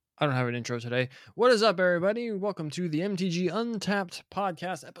I don't have an intro today. What is up, everybody? Welcome to the MTG Untapped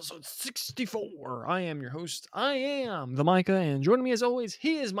Podcast, episode 64. I am your host. I am the Micah, and joining me as always,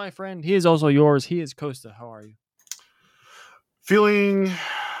 he is my friend. He is also yours. He is Costa. How are you? Feeling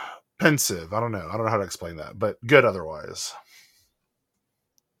pensive. I don't know how to explain that, but good otherwise.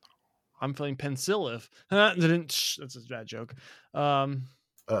 I'm feeling pensive. That's a bad joke.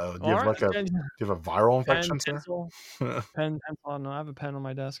 Do you have do you have a viral infection, pencil, pen, pencil. I don't know. I have a pen on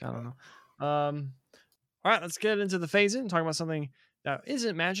my desk. I don't know. All right, let's get into the phase-in. Talking about something that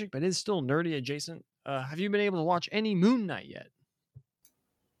isn't magic, but is still nerdy adjacent. Have you been able to watch any Moon Knight yet?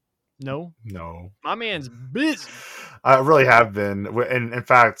 No. My man's busy. I really have been. And in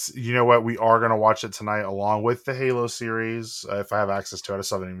fact, you know what? We are going to watch it tonight along with the Halo series. If I have access to it, I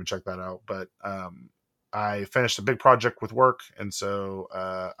still haven't even checked that out. But I finished a big project with work. And so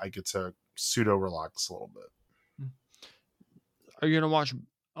I get to pseudo relax a little bit. Are you going to watch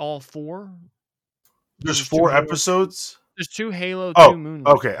all four? There's 4 episodes? There's 2 Halo, 2 Moon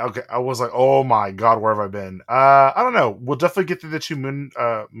Knight. Okay. I was like, oh my God, where have I been? I don't know. We'll definitely get through the 2 Moon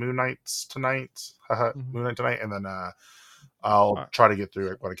Knights tonight. Moon Knight tonight, and then I'll try to get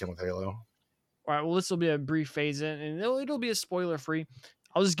through it when I can with Halo. All right, well, this will be a brief phase in, and it'll be a spoiler free.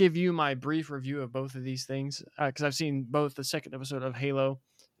 I'll just give you my brief review of both of these things, because I've seen both the second episode of Halo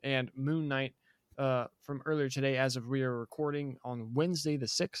and Moon Knight from earlier today, as of we are recording on Wednesday the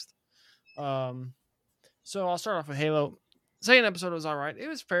 6th. So I'll start off with Halo. Second episode was all right. It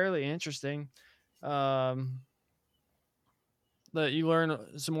was fairly interesting. That you learn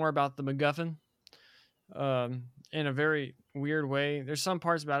some more about the MacGuffin in a very weird way. There's some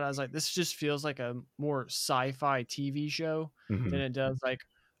parts about it I was like, this just feels like a more sci-fi TV show than it does like,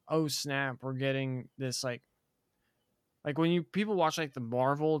 oh snap, we're getting this like when people watch like the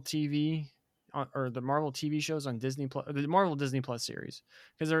Marvel TV or the Marvel TV shows on Disney Plus, the Marvel Disney Plus series,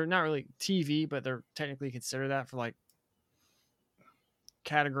 because they're not really TV, but they're technically considered that for like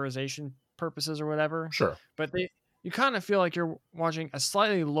categorization purposes or whatever. Sure. But you kind of feel like you're watching a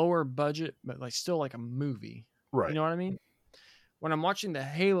slightly lower budget, but like still like a movie. Right. You know what I mean? When I'm watching the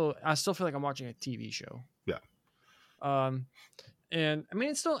Halo, I still feel like I'm watching a TV show. Yeah. And I mean,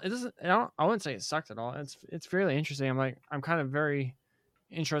 it doesn't, I wouldn't say it sucked at all. It's fairly interesting. I'm kind of very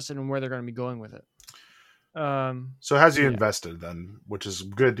interested in where they're going to be going with it. So has you invested then, which is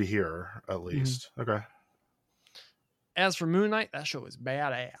good to hear at least. Mm-hmm. Okay. As for Moon Knight, that show is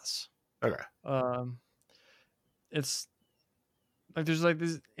badass. Okay. It's like there's like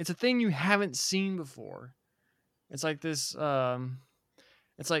this. It's a thing you haven't seen before. It's like this.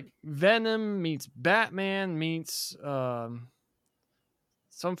 It's like Venom meets Batman meets some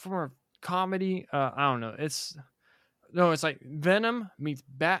form of comedy. I don't know. It's like Venom meets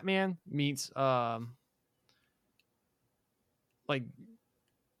Batman meets like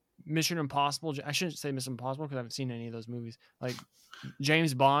Mission Impossible. I shouldn't say Mission Impossible because I haven't seen any of those movies. Like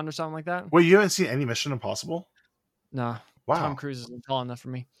James Bond or something like that. Wait, you haven't seen any Mission Impossible? No. Wow. Tom Cruise isn't tall enough for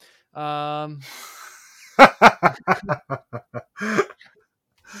me. Oh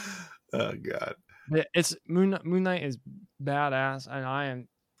God. It's Moon Knight is badass, and I am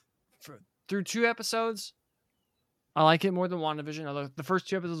through 2 episodes. I like it more than WandaVision. Although the first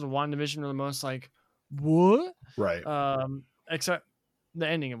 2 episodes of WandaVision were the most like, what? Right. Except the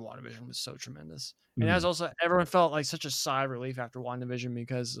ending of WandaVision was so tremendous. And as also, everyone felt like such a sigh of relief after WandaVision,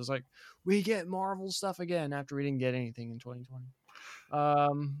 because it was like, we get Marvel stuff again after we didn't get anything in 2020.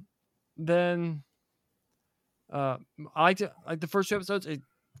 Then I liked it. Like the first 2 episodes, it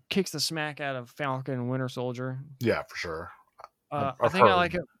kicks the smack out of Falcon and Winter Soldier. Yeah, for sure. I think I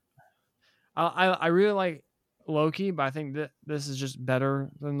like it. I really like Loki, but I think that this is just better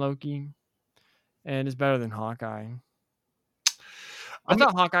than Loki, and it's better than Hawkeye. I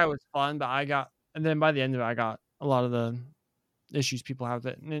thought Hawkeye was fun, but and then by the end of it, I got a lot of the issues people have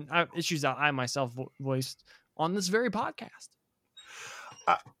and issues that I myself voiced on this very podcast.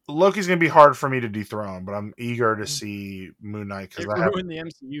 Loki's going to be hard for me to dethrone, but I'm eager to see Moon Knight because I ruined the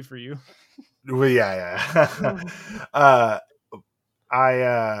MCU for you. Well, yeah.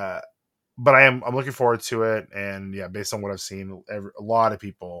 But I'm looking forward to it, and yeah, based on what I've seen, a lot of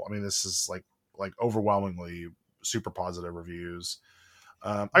people. I mean, this is like overwhelmingly super positive reviews.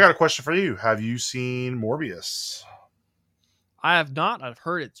 I got a question for you. Have you seen Morbius? I have not. I've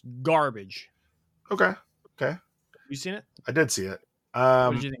heard it's garbage. Okay. You seen it? I did see it.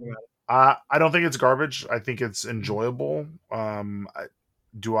 What did you think about it? I don't think it's garbage. I think it's enjoyable.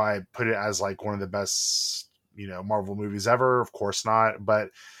 Do I put it as like one of the best, Marvel movies ever? Of course not. But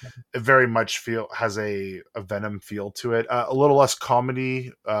it very much has a Venom feel to it. A little less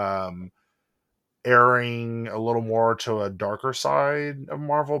comedy. erring a little more to a darker side of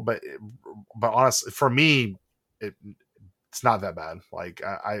Marvel, but honestly, for me, it's not that bad. Like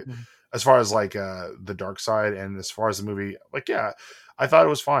I as far as like the dark side, and as far as the movie, like yeah, I thought it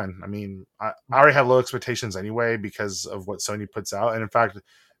was fine. I mean, I already had low expectations anyway because of what Sony puts out, and in fact,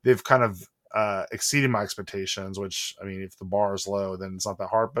 they've kind of exceeded my expectations. Which, I mean, if the bar is low, then it's not that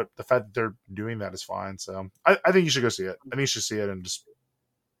hard. But the fact that they're doing that is fine. So I think you should go see it. I think you should see it and just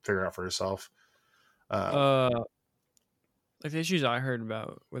figure it out for yourself. Like the issues I heard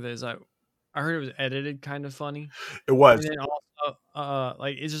about with it is I heard it was edited kind of funny. It was. And then also,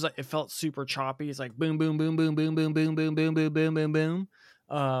 like it's just like it felt super choppy. It's like boom, boom, boom, boom, boom, boom, boom, boom, boom, boom, boom, boom, boom.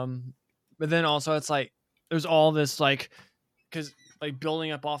 But then also it's like there's all this like because like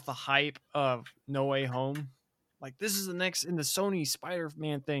building up off the hype of No Way Home. Like this is the next in the Sony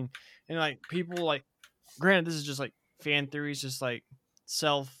Spider-Man thing, and like people like, granted this is just like fan theories, just like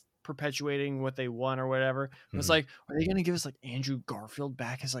self-perpetuating what they want or whatever. Mm-hmm. It's like, are they gonna give us like Andrew Garfield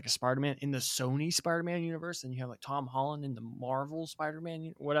back as like a Spider-Man in the Sony Spider-Man universe, and you have like Tom Holland in the Marvel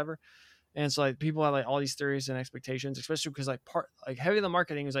Spider-Man whatever? And it's like people have like all these theories and expectations, especially because like heavy of the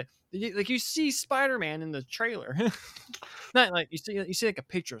marketing is like you see Spider-Man in the trailer. Not like you see like a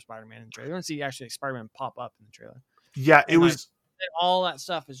picture of Spider-Man in the trailer. You don't see actually like Spider-Man pop up in the trailer. Yeah, and it was all that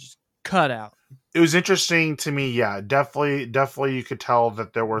stuff is just cut out. It was interesting to me. Yeah, definitely you could tell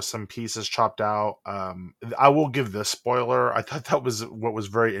that there were some pieces chopped out. I will give this spoiler. I thought that was what was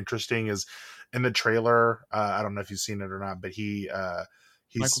very interesting is in the trailer. I don't know if you've seen it or not, but he's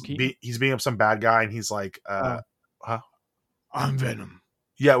beating up some bad guy, and he's like, I'm Venom.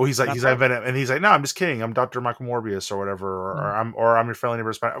 Yeah, well, he's like Venom, and he's like, no, I'm just kidding. I'm Dr. Michael Morbius or whatever, or I'm your friendly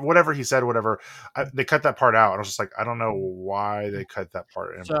neighbor Spider. Whatever he said, whatever. They cut that part out, and I was just like, I don't know why they cut that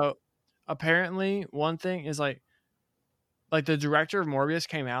part in. So apparently, one thing is like the director of Morbius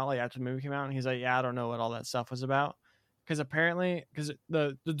came out like after the movie came out, and he's like, yeah, I don't know what all that stuff was about. Because apparently,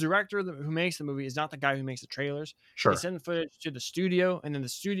 the director who makes the movie is not the guy who makes the trailers. Sure. They send the footage to the studio, and then the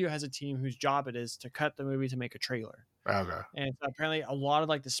studio has a team whose job it is to cut the movie to make a trailer. Okay. And so apparently, a lot of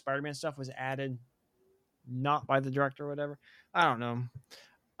like the Spider-Man stuff was added, not by the director or whatever. I don't know.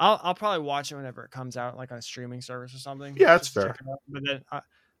 I'll probably watch it whenever it comes out, like on a streaming service or something. Yeah, that's fair. But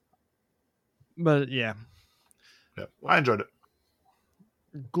then, yeah. Yeah, I enjoyed it.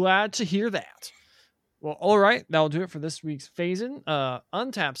 Glad to hear that. Well, all right, that'll do it for this week's Phase-In.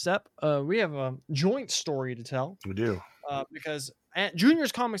 Untapped Step, we have a joint story to tell. We do. Because at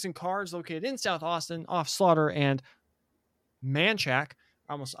Junior's Comics and Cards, located in South Austin, off Slaughter and Manchac,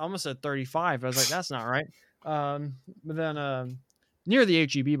 almost said 35. I was like, that's not right. But then near the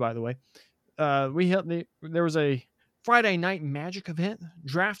HEB, by the way, there was a Friday night magic event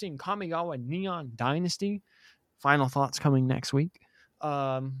drafting Kamigawa Neon Dynasty. Final thoughts coming next week.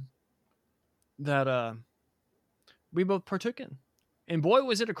 That we both partook in, and boy,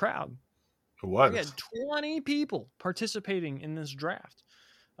 was it a crowd. It was. We had 20 people participating in this draft.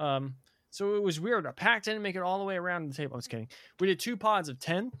 So it was weird. I packed in and make it all the way around the table. I was kidding. We did 2 pods of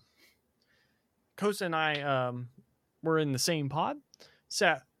 10. Costa and I were in the same pod,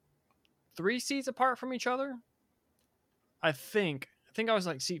 sat 3 seats apart from each other. I think I was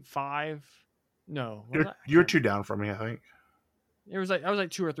like seat 5. No, you're 2 down from me, I think. I was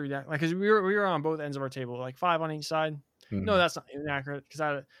like 2 or 3 down, like because we were on both ends of our table, like 5 on each side. Mm-hmm. No, that's not inaccurate because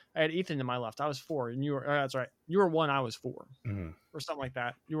I had Ethan to my left. I was 4, and you were. That's right. You were 1. I was 4, or something like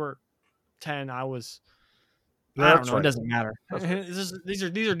that. You were 10. I was. I don't know. Right. It doesn't matter. These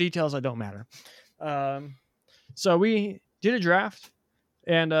are details that don't matter. So we did a draft,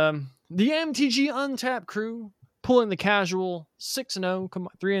 and the MTG Untapped crew pulling the casual 6-0,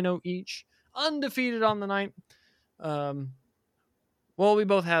 3-0 each, undefeated on the night. Well, we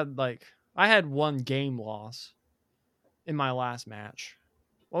both had I had 1 game loss in my last match.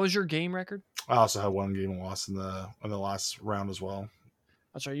 What was your game record? I also had 1 game loss in the last round as well.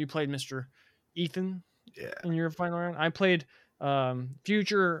 That's right. You played Mr. Ethan. Yeah. In your final round. I played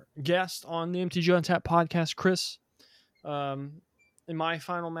future guest on the MTG Untapped podcast, Chris, in my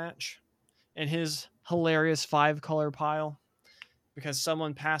final match, and his hilarious 5-color pile because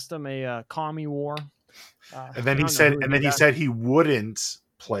someone passed him a Kami War. And then he said he wouldn't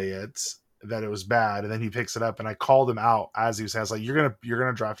play it, that it was bad, and then he picks it up, and I called him out as he was saying, I was like, you're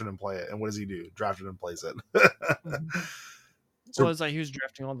gonna draft it and play it. And what does he do? Draft it and plays it. So it's like he was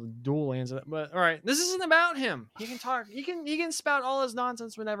drafting all the dual lands, but all right, this isn't about him. He can talk. He can spout all his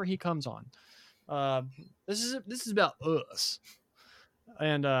nonsense whenever he comes on. This is about us.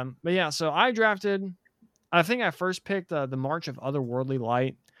 And but yeah, so I drafted. I think I first picked the March of Otherworldly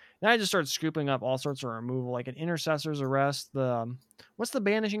Light. Then I just started scooping up all sorts of removal, like an Intercessor's Arrest. What's the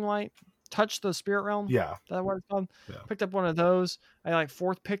Banishing Light? Touch the Spirit Realm. Yeah. Is that what it's called? Yeah. Picked up one of those. I like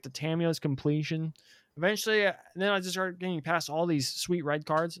fourth picked the Tamiyo's Completion. Eventually, then I just started getting past all these sweet red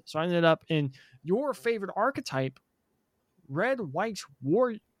cards. So I ended up in your favorite archetype, red, white,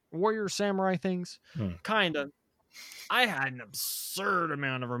 warrior, samurai things. Kind of. I had an absurd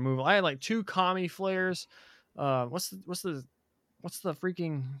amount of removal. I had like 2 Kami flares. What's the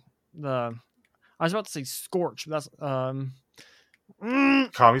freaking the? I was about to say Scorch. But that's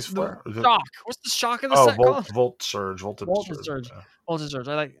Kami's flare. Shock. What's the shock of the set called? Voltage Surge. Voltage Surge.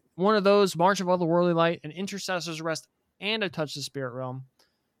 I like one of those. March of Otherworldly Light, an Intercessor's Rest, and I Touch the Spirit Realm.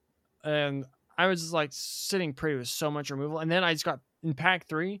 And I was just like sitting pretty with so much removal. And then I just got in pack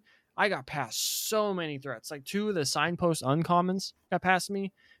 3. I got past so many threats. Like 2 of the Signpost uncommons got past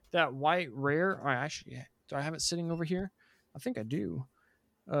me. That white rare. Do I have it sitting over here? I think I do.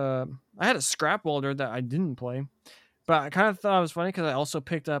 I had a Scrap Welder that I didn't play, but I kind of thought it was funny because I also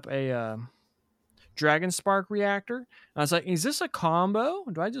picked up a Dragon Spark Reactor. And I was like, is this a combo?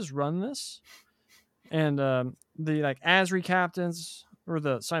 Do I just run this? And the like Asri Captains or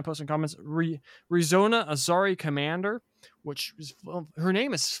the Signpost and Comments, Rizona Azari Commander, which is, her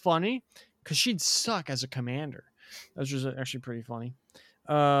name is funny because she'd suck as a commander. That was just actually pretty funny.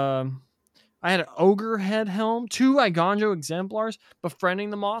 I had an Ogre Head Helm, 2 Igonjo Exemplars, Befriending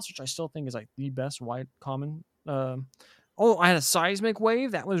the Moss, which I still think is like the best white common. I had a Seismic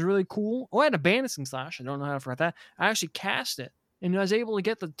Wave. That was really cool. I had a Banishing Slash. I don't know how to forget that. I actually cast it, and I was able to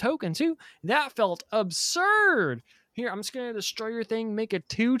get the token too. That felt absurd. Here, I'm just going to destroy your thing, make a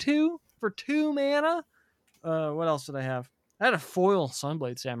 2/2 for 2 mana. What else did I have? I had a foil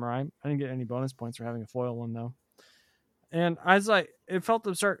Sunblade Samurai. I didn't get any bonus points for having a foil one, though. And I was like, it felt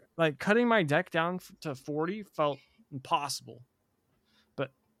absurd. Like, cutting my deck down to 40 felt impossible.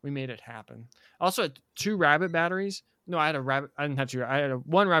 But we made it happen. I also had 2 rabbit batteries. No, I had a rabbit. I didn't have 2. I had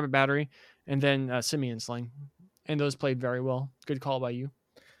 1 rabbit battery and then Simian Sling. And those played very well. Good call by you.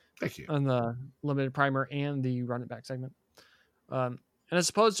 Thank you. On the limited primer and the run it back segment. And I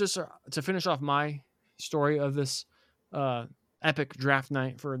suppose just to finish off my story of this epic draft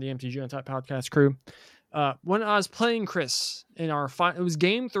night for the MTG Untapped podcast crew. When I was playing Chris in our it was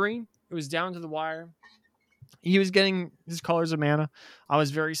game 3. It was down to the wire. He was getting his Colors of Mana. I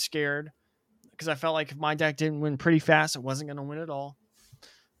was very scared because I felt like if my deck didn't win pretty fast, it wasn't going to win at all.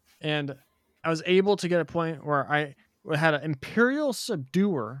 And I was able to get a point where I had an Imperial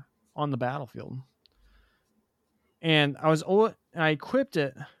Subduer on the battlefield. And I equipped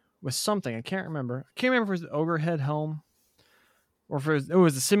it with something. I can't remember. I can't remember if it was the Ogre Head Helm or if it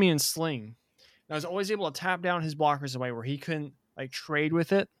was the Simian Sling. I was always able to tap down his blockers away where he couldn't like trade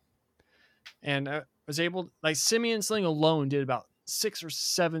with it. And I was able, like Simian Sling alone did about 6 or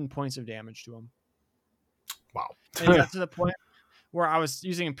 7 points of damage to him. Wow. And it got to the point where I was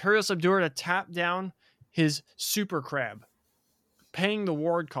using Imperial Subduer to tap down his Super Crab, paying the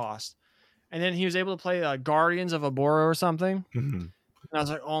ward cost. And then he was able to play Guardians of Abora or something. Mm-hmm. And I was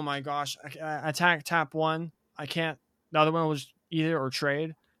like, oh my gosh, I attack, tap 1. I can't. The other one was either or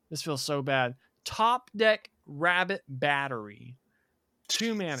trade. This feels so bad. Top deck Rabbit Battery.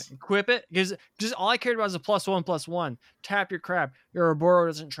 2 mana. Equip it. Because just all I cared about was a +1/+1. Tap your crab. Your Aboro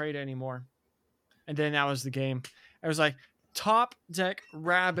doesn't trade anymore. And then that was the game. I was like, top deck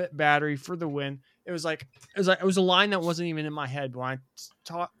Rabbit Battery for the win. It was a line that wasn't even in my head. When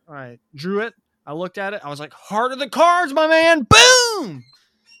I drew it, I looked at it. I was like, heart of the cards, my man. Boom.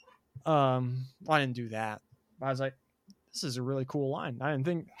 Well, I didn't do that. But I was like, this is a really cool line. I didn't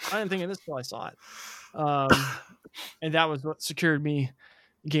think of this until I saw it. And that was what secured me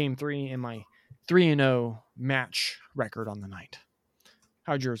game 3 in my 3-0 match record on the night.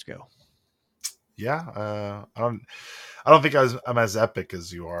 How'd yours go? Yeah, I don't think I'm as epic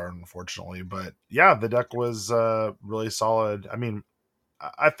as you are, unfortunately. But yeah, the deck was really solid. I mean,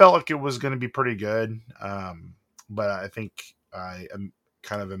 I felt like it was going to be pretty good, but I think I am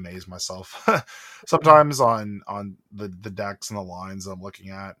kind of amazed myself sometimes on the decks and the lines I'm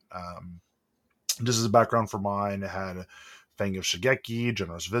looking at. Just as a background for mine, it had Fang of Shigeki,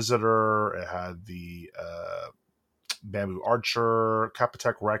 Generous Visitor. It had the Bamboo Archer,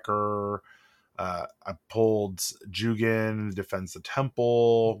 Kappatek Wrecker. I pulled Jugen, Defends the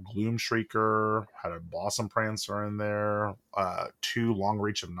Temple, Gloom Shrieker, had a Blossom Prancer in there, 2 Long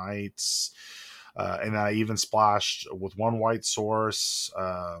Reach of Knights, and I even splashed with 1 white source,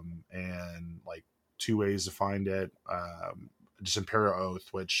 and like 2 ways to find it. Just Imperial Oath,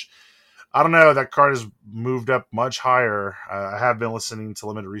 which I don't know, that card has moved up much higher. I have been listening to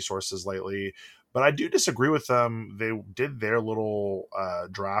Limited Resources lately, but I do disagree with them. They did their little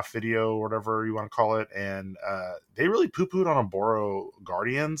draft video, or whatever you want to call it, and they really poo-pooed on Aboro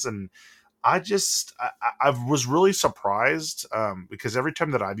Guardians, and I was really surprised because every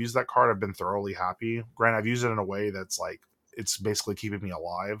time that I've used that card, I've been thoroughly happy. Granted, I've used it in a way that's like it's basically keeping me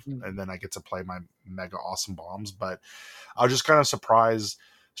alive, and then I get to play my mega awesome bombs. But I was just kind of surprised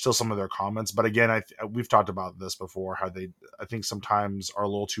still some of their comments. But again, we've talked about this before, how I think sometimes are a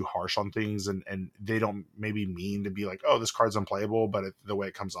little too harsh on things, and they don't maybe mean to be like, oh, this card's unplayable, but the way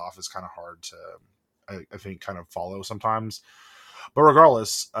it comes off is kind of hard to, I think, kind of follow sometimes. But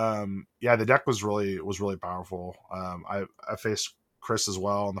regardless, the deck was really powerful. I faced Chris as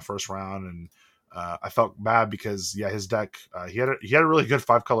well in the first round, and I felt bad because his deck he had a really good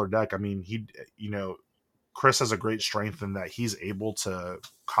 5-color deck. I mean, Chris has a great strength in that he's able to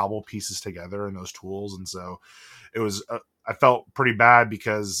cobble pieces together in those tools, and so it was. I felt pretty bad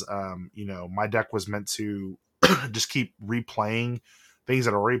because my deck was meant to just keep replaying things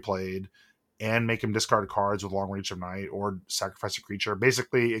that are already played and make him discard cards with Long Reach of Night or sacrifice a creature.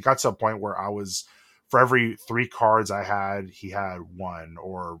 Basically, it got to a point where I was, for every 3 cards I had, he had 1,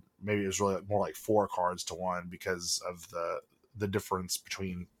 or maybe it was really more like 4 cards to 1 because of the difference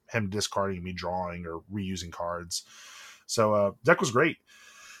between him discarding and me drawing or reusing cards. So deck was great.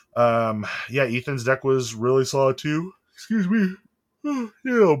 Ethan's deck was really solid too. Excuse me.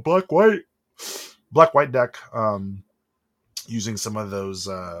 Black white deck. Using some of those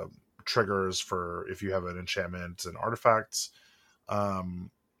triggers for if you have an enchantment and artifacts.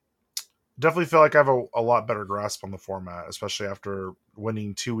 Definitely feel like I have a lot better grasp on the format, especially after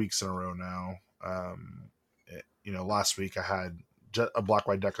winning 2 weeks in a row now. Last week I had a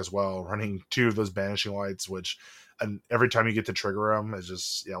black-white deck as well, running 2 of those Banishing Lights, and every time you get to trigger them, it's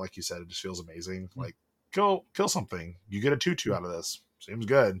just, like you said, it just feels amazing. Like, kill something. You get a 2/2 out of this. Seems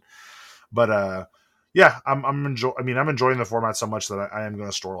good. But, I'm enjoying the format so much that I am going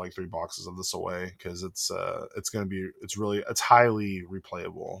to store like 3 boxes of this away because it's highly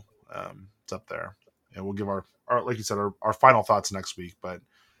replayable. It's up there, and we'll give our like you said our final thoughts next week. But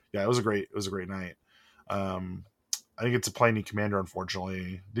it was a great night. I didn't get to play any Commander,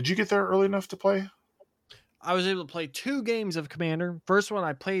 unfortunately. Did you get there early enough to play? I was able to play 2 games of Commander. First one,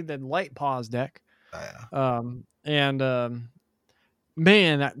 I played the Light Paws deck. Man,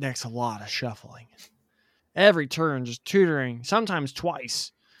 that deck's a lot of shuffling. Every turn, just tutoring, sometimes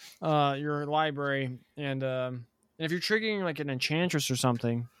twice, your library. And if you're triggering like an Enchantress or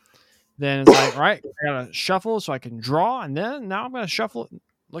something, then it's like, right, I gotta shuffle so I can draw, and then now I'm gonna shuffle,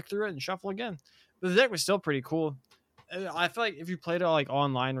 look through it, and shuffle again. But the deck was still pretty cool. I feel like if you played it like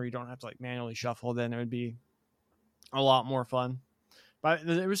online where you don't have to like manually shuffle, then it would be a lot more fun. But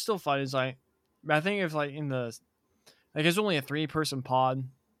it was still fun. It's like, I think if like it's only a 3-person pod,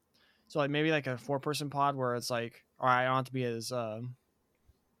 so like maybe like a 4-person pod where it's like, all right, I don't have to be as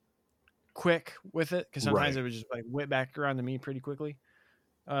quick with it because sometimes it would just like whip back around to me pretty quickly.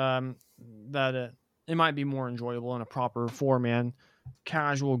 That it might be more enjoyable in a proper 4-man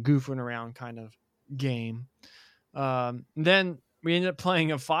casual goofing around kind of game. Then we ended up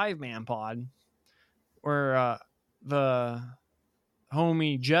playing a 5-man pod where the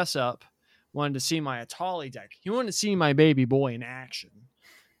homie Jessup wanted to see my Atali deck. He wanted to see my baby boy in action.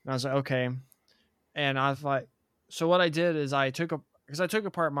 And I was like, okay. And I thought, so what I did is I took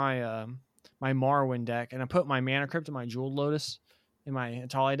apart my my Marwyn deck, and I put my Mana Crypt and my Jeweled Lotus in my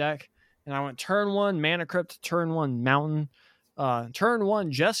Atali deck. And I went turn 1 Mana Crypt, turn 1 Mountain, turn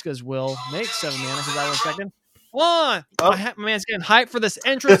 1 Jessica's Will, make 7 mana because I was second. My man's getting hyped for this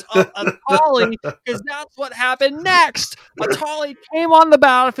entrance of Atali because that's what happened next. Atali came on the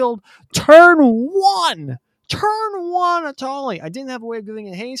battlefield, turn 1 Atali. I didn't have a way of giving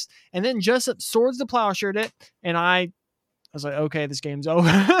it haste, and then Jessup Swords to Plowshare it, and I was like, okay, this game's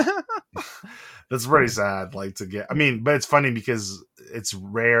over. That's pretty sad. Like to get, but it's funny because it's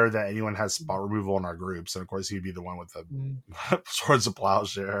rare that anyone has spot removal in our groups, and of course he'd be the one with the Swords of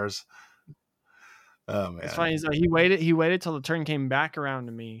Plowshares. Oh man, it's funny. So he waited till the turn came back around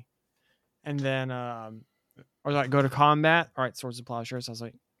to me, and then I was like, go to combat. All right, Swords of Plowshares. I was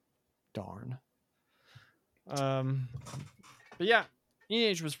like, darn. But yeah,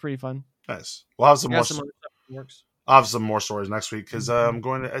 EDH was pretty fun. Nice. We'll have some more stuff that works. I'll have some more stories next week because I'm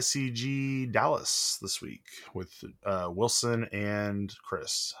going to SCG Dallas this week with Wilson and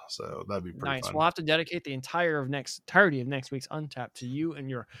Chris. So that'd be pretty fun. We'll have to dedicate the entirety of next week's Untapped to you and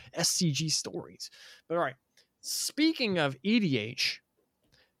your SCG stories. But all right, speaking of EDH,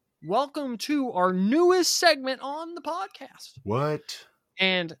 welcome to our newest segment on the podcast. What?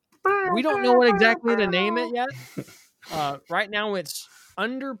 And we don't know what exactly to name it yet. Right now it's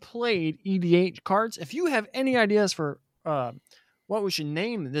underplayed EDH cards. If you have any ideas for what we should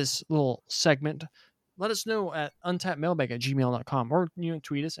name this little segment, let us know at untappedmailbag@gmail.com, or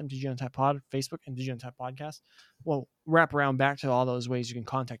tweet us, MTG Untapped Pod, Facebook, MTG Untapped Podcast. We'll wrap around back to all those ways you can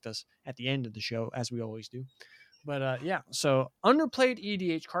contact us at the end of the show, as we always do. But yeah, so underplayed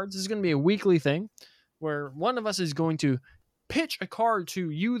EDH cards. This is going to be a weekly thing where one of us is going to pitch a card to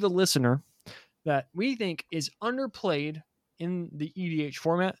you, the listener, that we think is underplayed in the EDH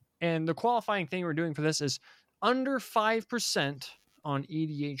format. And the qualifying thing we're doing for this is under 5% on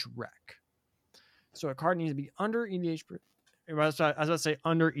EDH Rec. So a card needs to be under EDH. I was about to say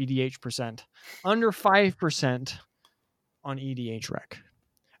under EDH percent, under 5% on EDH Rec.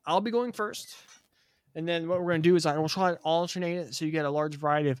 I'll be going first. And then what we're going to do is I will try to alternate it so you get a large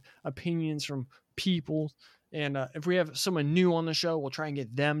variety of opinions from people. And if we have someone new on the show, we'll try and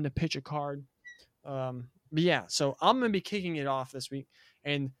get them to pitch a card. But yeah, so I'm going to be kicking it off this week.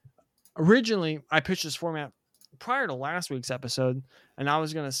 And originally, I pitched this format prior to last week's episode, and I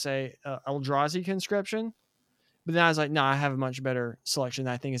was going to say Eldrazi Conscription. But then I was like, no, I have a much better selection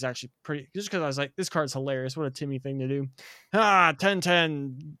that I think is actually pretty, just because I was like, this card's hilarious. What a Timmy thing to do.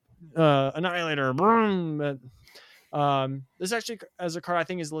 10-10 Annihilator. But this actually, as a card, I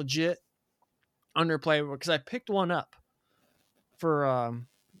think is legit underplay, because I picked one up for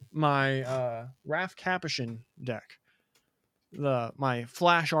my Wrath Capuchin deck. My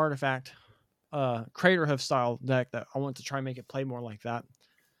Flash Artifact Craterhoof style deck that I want to try and make it play more like that.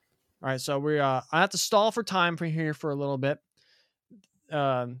 All right, so I have to stall for time for here for a little bit.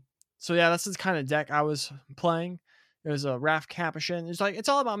 So yeah, that's the kind of deck I was playing. It was a Wrath Capuchin. It's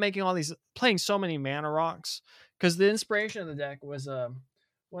all about playing so many mana rocks, because the inspiration of the deck was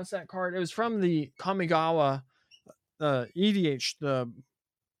what's that card? It was from the Kamigawa EDH, the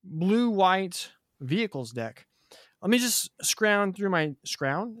blue-white vehicles deck. Let me just scrounge through my Is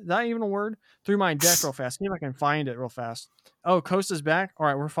that even a word? Through my deck real fast. See if I can find it real fast. Oh, Costa's back. All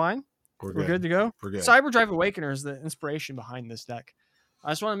right, we're fine. We're good to go. We're good. Cyberdrive Awakener is the inspiration behind this deck.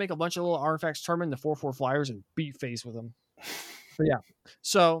 I just want to make a bunch of little artifacts, turn them into 4/4 flyers, and beat face with them. But yeah,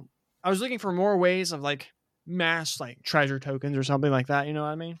 so I was looking for more ways of mass treasure tokens or something like that. You know what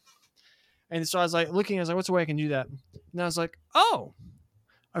I mean? And so I was looking. I was like, what's the way I can do that? And I was like, oh,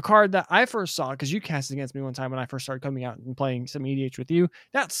 a card that I first saw, because you cast against me one time when I first started coming out and playing some EDH with you.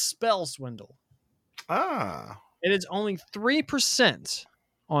 That's Spell Swindle. It is only 3%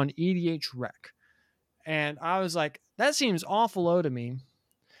 on EDH Rec. And I was like, that seems awful low to me.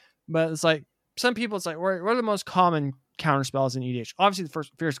 But it's some people, what are the most common counter spells in EDH? Obviously, the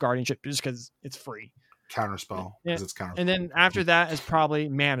first Fierce Guardianship, just because it's free. Counterspell, because it's counterspell. And then after that is probably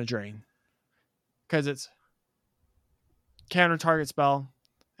Mana Drain, because it's counter target spell,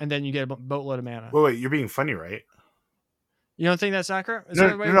 and then you get a boatload of mana. Wait, you're being funny, right? You don't think that's accurate? No,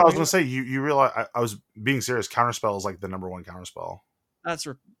 I was going to say, you realize I was being serious. Counterspell is the number one counterspell. That's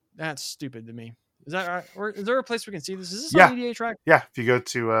stupid to me. Is that right? Or is there a place we can see this? Is this on EDH Rec? Yeah, if you go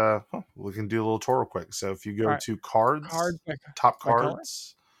to, we can do a little tour real quick. So if you go to cards, top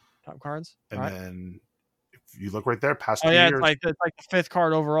cards, and then if you look right there, past 2 years. It's the 5th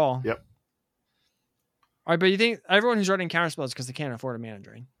card overall. Yep. All right, but you think everyone who's running counterspells because they can't afford a mana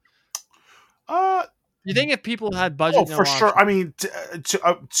drain? You think if people had budget? Oh, for sure. I mean,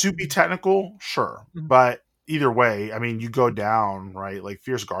 to be technical, sure, but either way, I mean, you go down, right?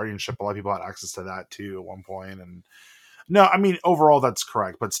 Fierce Guardianship, a lot of people had access to that too at one point. And no, I mean, overall, that's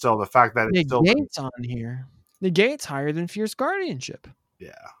correct. But still, the fact that it's still Negate's on here. Negate's higher than Fierce Guardianship.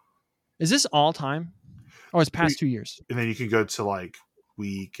 Yeah. Is this all time? Oh, it's past 2 years. And then you can go to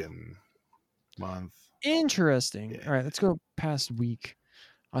week and month. Interesting. Yeah. All right, let's go past week.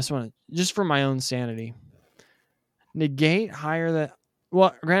 I just want to, just for my own sanity, Negate higher than.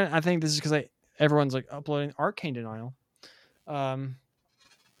 Well, granted, I think this is because everyone's uploading Arcane Denial. I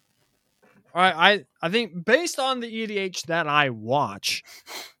think based on the EDH that I watch,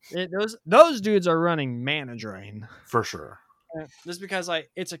 those dudes are running Mana Drain for sure. Just because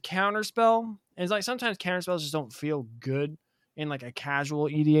it's a counter spell, and it's sometimes counter spells just don't feel good in a casual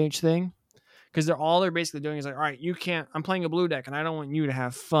EDH thing, because they're basically doing is all right, you can't. I'm playing a blue deck, and I don't want you to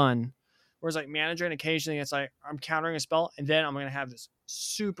have fun. Whereas Mana Drain, occasionally it's I'm countering a spell, and then I'm going to have this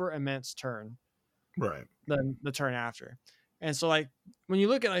super immense turn. Right. The turn after. And so when you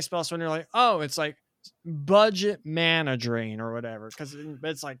look at spell swing, you're oh, it's budget Mana Drain or whatever, because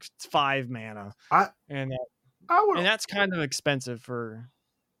it's 5 mana. And that's kind of expensive for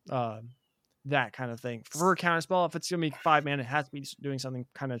that kind of thing. For a counter spell, if it's gonna be 5 mana, it has to be doing something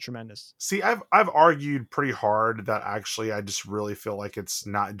kind of tremendous. See, I've argued pretty hard that actually I just really feel like it's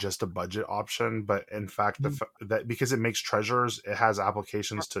not just a budget option, but in fact that because it makes treasures, it has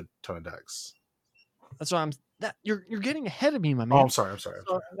applications to ton of decks. That's why you're getting ahead of me, my Oh, man. I'm sorry.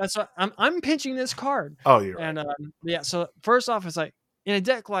 So that's why I'm pinching this card. Oh, you're right. And yeah, so first off, it's like in a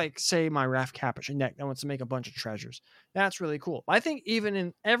deck like say my Wrath Capuchin deck that wants to make a bunch of treasures. That's really cool. I think even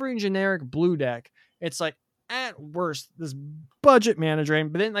in every generic blue deck, it's like at worst this budget mana drain.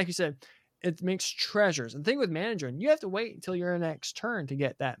 But then, like you said, it makes treasures. And the thing with mana drain, you have to wait until your next turn to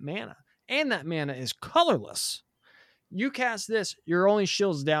get that mana, and that mana is colorless. You cast this, your only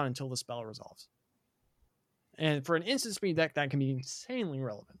shield's down until the spell resolves. And for an instant speed deck, that can be insanely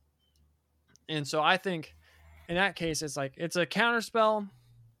relevant. And so I think in that case, it's like it's a counter spell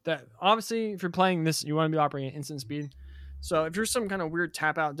that obviously if you're playing this, you want to be operating at instant speed. So if you're some kind of weird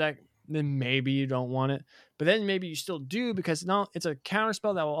tap out deck, then maybe you don't want it. But then maybe you still do because no, it's a counter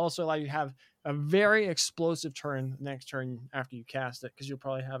spell that will also allow you to have a very explosive turn next turn after you cast it, because you'll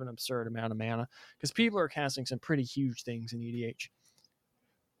probably have an absurd amount of mana because people are casting some pretty huge things in EDH.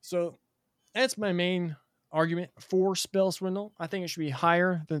 So that's my main argument for Spell Swindle. I think it should be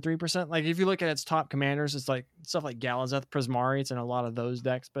higher than 3%. Like if you look at its top commanders, it's like stuff like Galazeth, Prismari, it's in a lot of those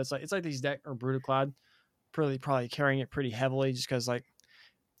decks, but it's like these deck or Brutaclad probably carrying it pretty heavily just because like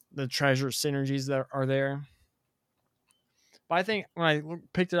the treasure synergies that are there. But I think when I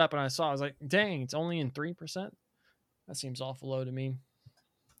picked it up and I saw, I was like, dang, it's only in 3%. That seems awful low to me.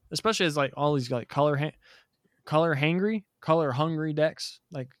 Especially as like all these like color hungry decks,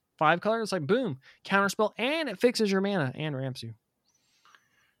 like 5 colors, like boom, counterspell, and it fixes your mana and ramps you.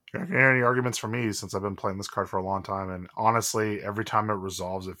 You're not gonna hear any arguments from me since I've been playing this card for a long time, and honestly, every time it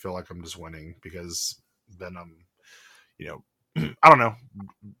resolves, I feel like I'm just winning because then I'm, I don't know,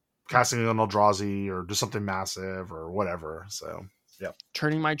 casting an Eldrazi or just something massive or whatever. So, yeah.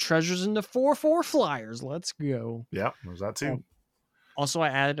 Turning my treasures into 4/4 flyers. Let's go. Yeah, there's that too. Also, I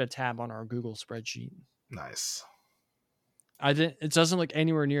added a tab on our Google spreadsheet. Nice. It doesn't look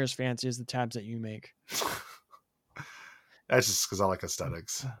anywhere near as fancy as the tabs that you make. That's just because I like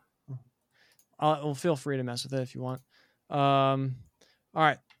aesthetics. Well, feel free to mess with it if you want. All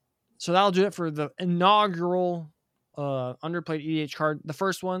right. So that'll do it for the inaugural underplayed EDH card. The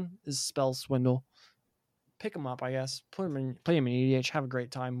first one is Spell Swindle. Pick them up, I guess. Play them in EDH. Have a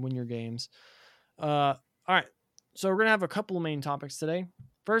great time. Win your games. All right. So we're going to have a couple of main topics today.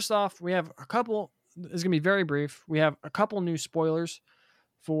 First off, we have a couple. It's going to be very brief. We have a couple new spoilers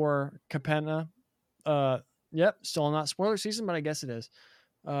for Capenna. Yep, still not spoiler season, but I guess it is.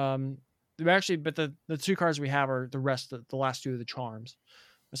 Actually, but the two cards we have are the last two of the charms.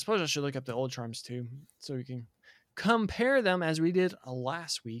 I suppose I should look up the old charms too, so we can compare them as we did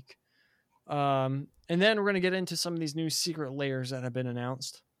last week. And then we're going to get into some of these new secret layers that have been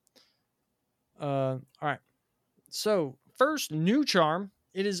announced. All right. So first new charm,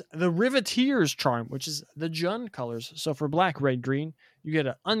 it is the Riveteer's charm, which is the Jund colors. So for black, red, green, you get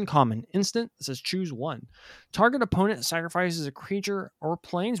an uncommon instant that says choose one. Target opponent sacrifices a creature or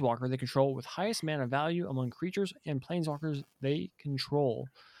planeswalker they control with highest mana value among creatures and planeswalkers they control.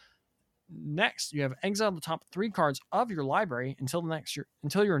 Next, you have exile the top 3 cards of your library until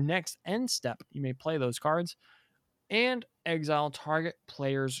your next end step. You may play those cards, and exile target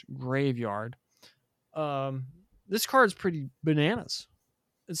player's graveyard. This card's pretty bananas.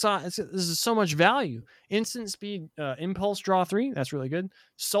 This is so much value. Instant speed, impulse draw 3. That's really good.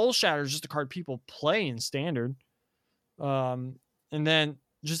 Soul Shatter is just a card people play in standard. And then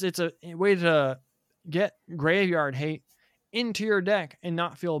just it's a way to get graveyard hate into your deck and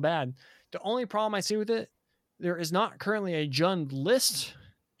not feel bad. The only problem I see with it, there is not currently a Jund list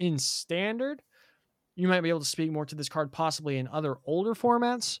in standard. You might be able to speak more to this card possibly in other older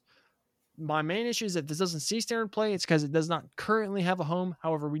formats. My main issue is that this doesn't see standard play. It's because it does not currently have a home.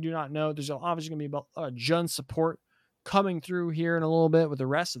 However, we do not know. There's obviously going to be a Jund support coming through here in a little bit with the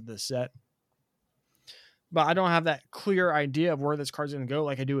rest of this set. But I don't have that clear idea of where this card's going to go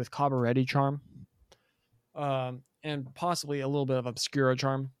like I do with Cabaretti Charm. And possibly a little bit of Obscura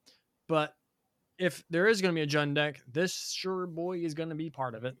Charm. But if there is going to be a Jund deck, this sure boy is going to be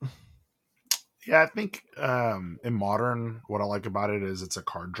part of it. Yeah, I think in Modern, what I like about it is it's a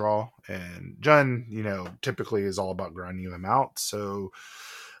card draw, and Jund, typically is all about grinding them out. So,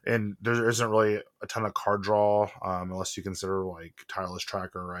 and there isn't really a ton of card draw unless you consider like Tireless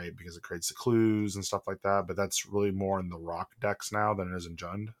Tracker, right? Because it creates the clues and stuff like that. But that's really more in the rock decks now than it is in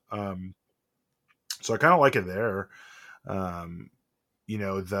Jund. So I kind of like it there.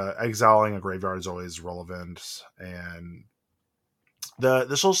 The exiling a graveyard is always relevant, and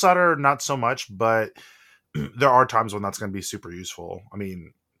the Soul Shatter, not so much, but there are times when that's going to be super useful. I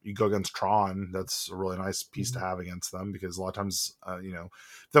mean, you go against Tron, that's a really nice piece to have against them, because a lot of times, they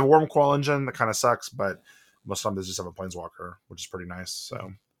have a Wormcoil engine that kind of sucks, but most of the time they just have a Planeswalker, which is pretty nice.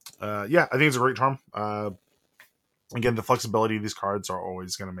 So, Yeah, I think it's a great charm. Again, the flexibility of these cards are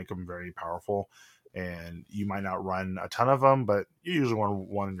always going to make them very powerful, and you might not run a ton of them, but you usually want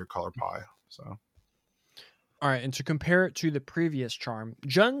one in your color pie. So, all right, and to compare it to the previous charm,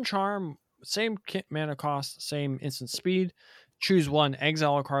 Jund Charm, same mana cost, same instant speed. Choose one,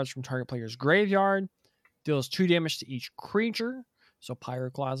 exile cards from target player's graveyard, deals 2 damage to each creature, so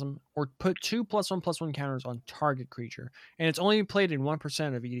Pyroclasm, or put 2 +1/+1 counters on target creature. And it's only played in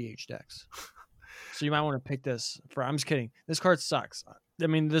 1% of EDH decks. So you might want to pick this for. I'm just kidding. This card sucks. I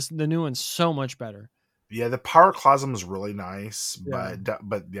mean, the new one's so much better. yeah, the Pyroclasm is really nice, Yeah.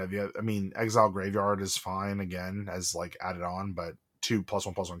 but yeah, I mean, Exile Graveyard is fine again as like added on, but 2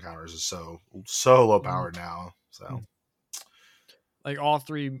 +1/+1 counters is so low powered now. So, like all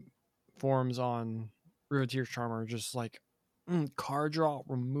 3 forms on Riveteer's Charm are just like card draw,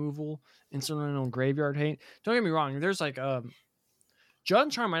 removal, incidental graveyard hate. Don't get me wrong. There's like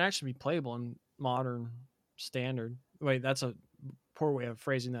Jund Charm might actually be playable in modern standard. Wait, that's a poor way of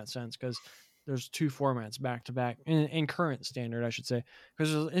phrasing that sense because there's 2 formats back to back in current standard, I should say,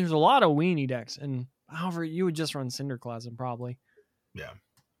 because there's a lot of weenie decks, and however you would just run Cinderclasm probably. Yeah.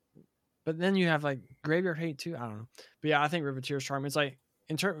 But then you have like Graveyard Hate too. I don't know, but yeah, I think Riveteer's Charm. It's like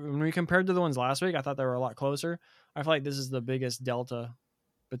when we compared to the ones last week, I thought they were a lot closer. I feel like this is the biggest delta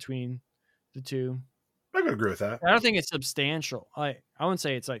between the two. I could agree with that. I don't think it's substantial. I wouldn't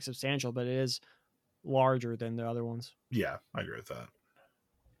say it's like substantial, but it is larger than the other ones. Yeah, I agree with that.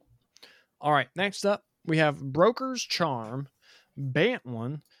 All right, next up we have Broker's Charm, Bant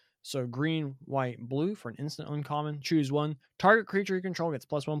one. So green, white, blue for an instant uncommon. Choose one. Target creature you control gets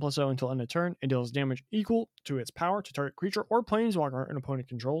 +1/+0 until end of turn. It deals damage equal to its power to target creature or planeswalker an opponent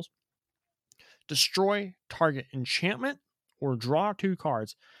controls. Destroy target enchantment or draw 2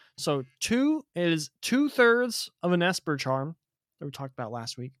 cards. So 2 is 2/3 of an Esper Charm that we talked about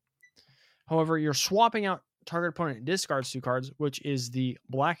last week. However, you're swapping out target opponent discards 2 cards, which is the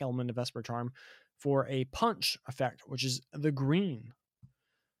black element of Esper Charm, for a punch effect, which is the green.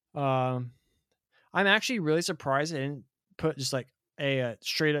 I'm actually really surprised they didn't put just like a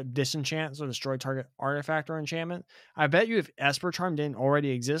straight up disenchant, so destroy target artifact or enchantment. I bet you if Esper Charm didn't already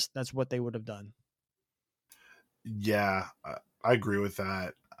exist, that's what they would have done. Yeah, I agree with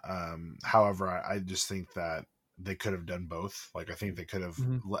that. However, I just think that they could have done both. Like, I think they could have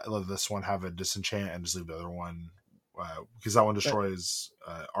let this one have a disenchant and just leave the other one, because that one destroys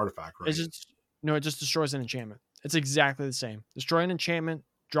artifact, right? No, it just destroys an enchantment. It's exactly the same. Destroy an enchantment,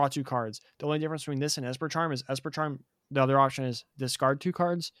 draw 2 cards. The only difference between this and Esper Charm is Esper Charm, the other option is discard 2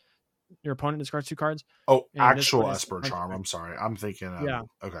 cards. Your opponent discards 2 cards. Oh, actual Esper Charm. I'm sorry. I'm thinking of, yeah.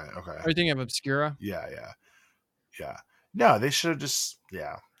 Okay. Are you thinking of Obscura? Yeah. No, they should have just,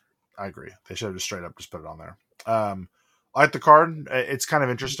 I agree. They should have just straight up just put it on there. I like the card. It's kind of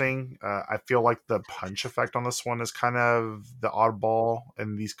interesting. I feel like the punch effect on this one is kind of the oddball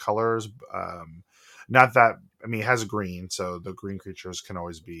in these colors. Not that, I mean, it has green, so the green creatures can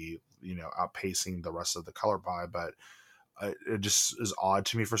always be, outpacing the rest of the color pie, but it just is odd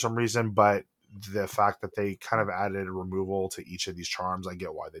to me for some reason. But the fact that they kind of added removal to each of these charms, I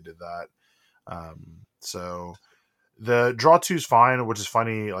get why they did that. So the draw 2 is fine, which is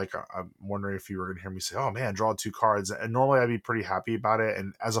funny. Like, I'm wondering if you were going to hear me say, oh man, draw 2 cards. And normally I'd be pretty happy about it.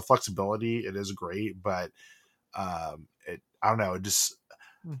 And as a flexibility, it is great, but I don't know.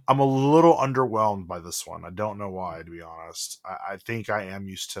 I'm a little underwhelmed by this one. I don't know why, to be honest. I think I am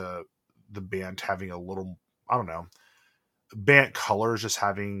used to the Bant having a little, I don't know, Bant colors just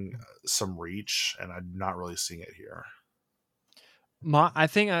having some reach, and I'm not really seeing it here. I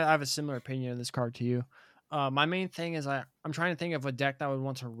think I have a similar opinion of this card to you. My main thing is I'm trying to think of a deck that would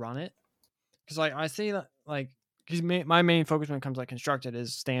want to run it, because like I see that because my main focus when it comes to constructed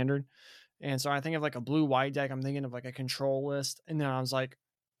is standard, and so I think of like a blue-white deck. I'm thinking of like a control list, and then I was like,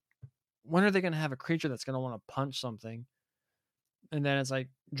 when are they going to have a creature that's going to want to punch something? And then it's like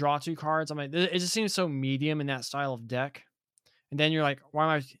draw 2 cards. I'm like, it just seems so medium in that style of deck. And then you're like, why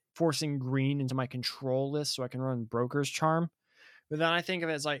am I forcing green into my control list so I can run Broker's Charm? But then I think of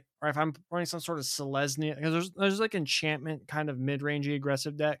it as like, or if I'm running some sort of Selesnya, because there's like enchantment kind of mid-rangey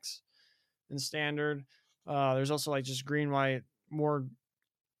aggressive decks in standard. There's also like just green white more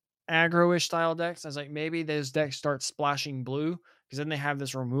aggro-ish style decks. I was like, maybe those decks start splashing blue, because then they have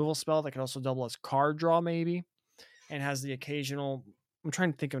this removal spell that could also double as card draw maybe, and has the occasional. I'm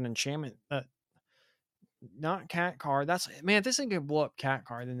trying to think of an enchantment not cat card. That's man, if this thing could blow up cat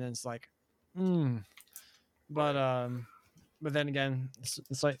card, and then it's like, But then again,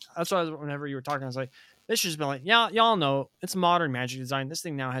 it's like that's why whenever you were talking, I was like, this should just be like, yeah, y'all know it's modern Magic design. This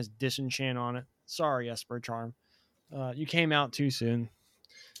thing now has disenchant on it. Sorry, Esper Charm, you came out too soon.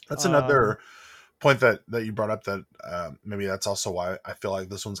 That's another point that you brought up, that maybe that's also why I feel like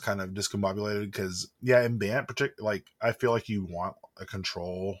this one's kind of discombobulated, because in Bant like I feel like you want a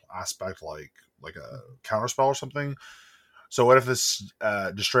control aspect, like a counterspell or something. So what if this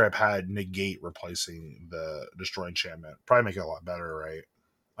Destroy Up had negate replacing the Destroy enchantment? Probably make it a lot better, right?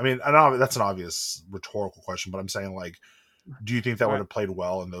 I mean, I know that's an obvious rhetorical question, but I'm saying, like, do you think that would have played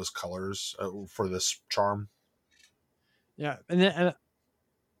well in those colors for this charm? Yeah, and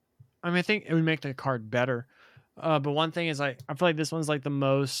I mean, I think it would make the card better. But one thing is, like, I feel like this one's like the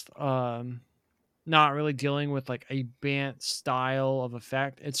most not really dealing with like a Bant style of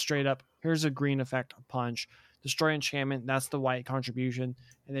effect. It's straight up, here's a green effect, punch, destroy enchantment, that's the white contribution,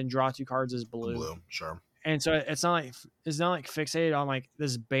 and then draw 2 cards is blue. Blue, sure. And so it's not like fixated on like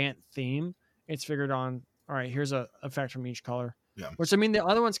this Bant theme. It's figured on, all right, here's a effect from each color. Yeah. Which, I mean, the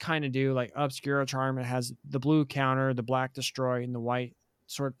other ones kind of do, like Obscura Charm. It has the blue counter, the black destroy, and the white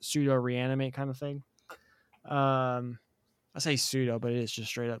sort of pseudo reanimate kind of thing. I say pseudo, but it is just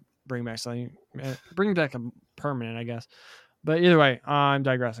straight up bring back something, bring back a permanent, I guess. But either way, I'm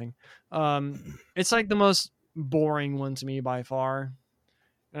digressing. It's like the most boring one to me by far,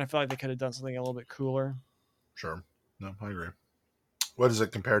 and I feel like they could have done something a little bit cooler. Sure. No, I agree. What is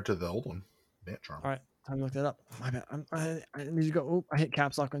it compared to the old one? Bant Charm. All right, time to look that up. My bad. I need to go. Oh, I hit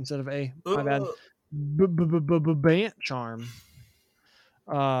caps lock instead of A. My bad. Bant Charm.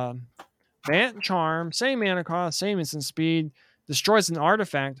 Bant Charm, same mana cost, same instant speed, destroys an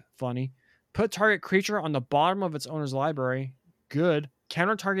artifact. Funny. Put target creature on the bottom of its owner's library. Good.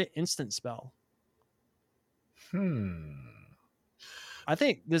 Counter target instant spell. I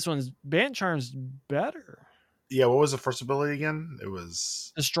think this one's Bant Charm's better. Yeah, what was the first ability again? It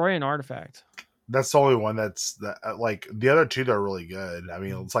was destroy an artifact. That's the only one that's like the other two. They're really good. I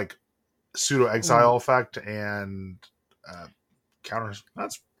mean, it's like pseudo exile effect and counters.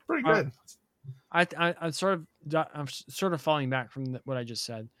 That's pretty good. I'm sort of falling back from what I just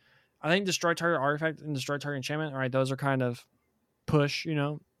said. I think destroy target artifact and destroy target enchantment. All right, those are kind of push.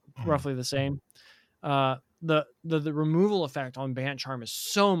 Roughly the same. The removal effect on Bant Charm is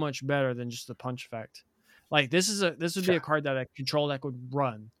so much better than just the punch effect. Like this would be a card that a control deck would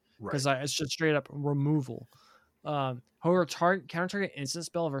run because it's just straight up removal. However, counter target instant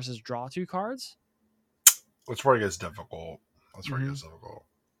spell versus draw 2 cards. That's where it gets difficult.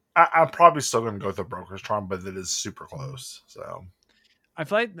 I'm probably still going to go with the Broker's Charm, but it is super close. So I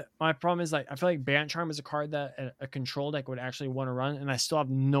feel like my problem is I feel like Bant Charm is a card that a control deck would actually want to run, and I still have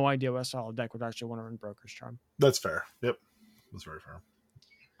no idea what style of deck would actually want to run Broker's Charm. That's fair. Yep, that's very fair.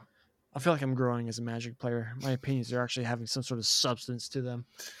 I feel like I'm growing as a Magic player. My opinions are actually having some sort of substance to them.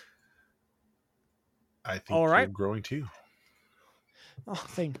 I think you're growing too. Oh,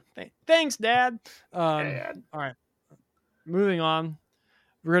 thanks, Dad. All right, moving on.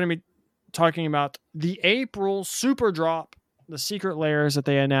 We're going to be talking about the April Super Drop, the secret layers that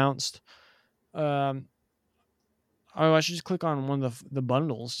they announced. I should just click on one of the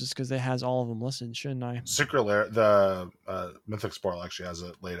bundles just because it has all of them listed, shouldn't I? Secret layer, the Mythic Spoiler actually has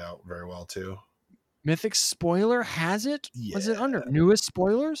it laid out very well too. Mythic Spoiler has it? Yeah. Was it under newest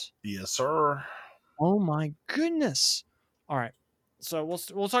spoilers? Yes, sir. Oh my goodness! All right, so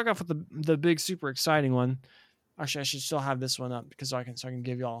we'll talk off with the big super exciting one. Actually, I should still have this one up because I can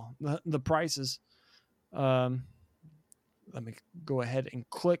give y'all the prices. Let me go ahead and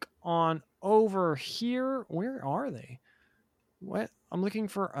click on over here. Where are they? What? I'm looking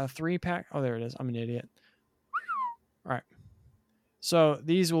for a 3-pack. Oh, there it is. I'm an idiot. All right. So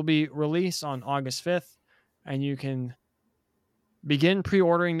these will be released on August 5th, and you can begin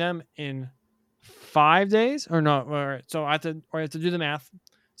pre-ordering them in 5 days. Or no, all right. So I have to do the math.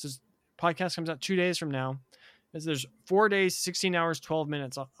 So podcast comes out 2 days from now. There's 4 days, 16 hours, 12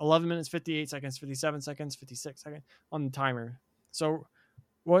 minutes, 11 minutes, 58 seconds, 57 seconds, 56 seconds on the timer. So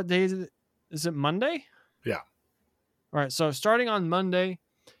what day is it? Is it Monday? Yeah. All right. So starting on Monday,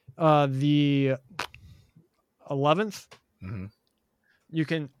 the 11th, you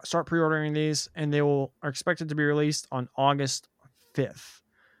can start pre-ordering these, and they are expected to be released on August 5th.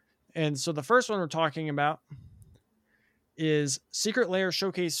 And so the first one we're talking about is Secret Lair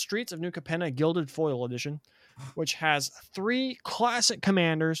Showcase Streets of New Capenna Gilded Foil Edition, which has 3 classic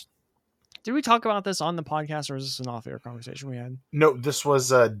commanders. Did we talk about this on the podcast, or is this an off-air conversation we had? No, this was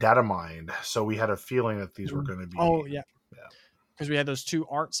data mined, so we had a feeling that these were going to be. Oh, yeah. Because we had those 2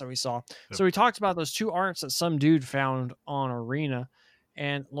 arts that we saw. Yep. So we talked about those 2 arts that some dude found on Arena,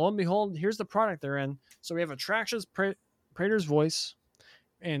 and lo and behold, here's the product they're in. So we have Atraxia's Praetor's Voice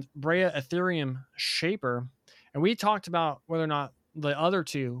and Breya Ethereum Shaper, and we talked about whether or not the other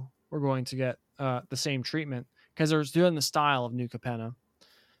 2 were going to get the same treatment because they're doing the style of New Capenna.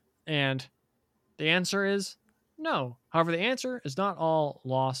 And the answer is no. However, the answer is not all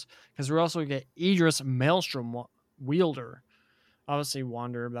lost because we also get Idris Maelstrom Wielder. Obviously,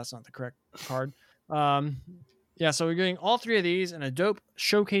 Wanderer, but that's not the correct card. Yeah, so we're getting all 3 of these in a dope,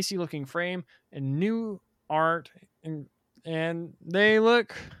 showcasey looking frame and new art, and they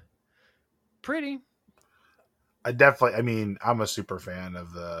look pretty. I mean, I'm a super fan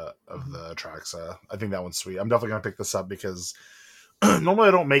of the Atraxa. I think that one's sweet. I'm definitely gonna pick this up because normally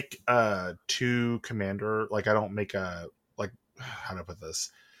I don't make 2 commander. Like I don't make how do I put this?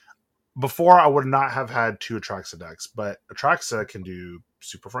 Before I would not have had 2 Atraxa decks, but Atraxa can do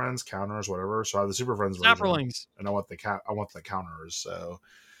Super Friends, counters, whatever. So I have the Super Friends version, Saprolings. and I want the counters. So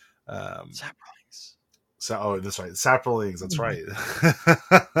Saprolings. So that's right, Saprolings. That's right.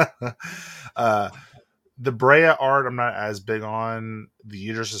 The Brea art I'm not as big on. The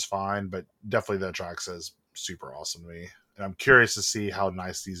Idris is fine, but definitely the Atraxa is super awesome to me. And I'm curious to see how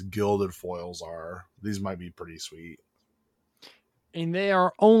nice these gilded foils are. These might be pretty sweet. And they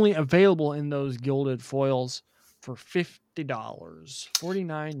are only available in those gilded foils for $50.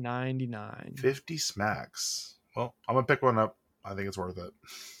 $49.99. 50 smacks. Well, I'm gonna pick one up. I think it's worth it.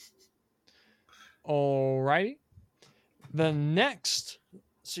 Alrighty. The next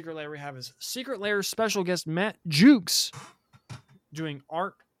Secret Lair we have is Secret Lair special guest Matt Jukes doing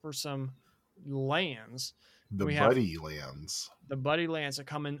art for some lands. The Buddy lands. The Buddy lands that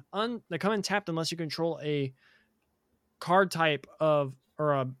come in tapped unless you control a card type of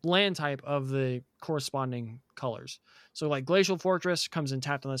or a land type of the corresponding colors. So like Glacial Fortress comes in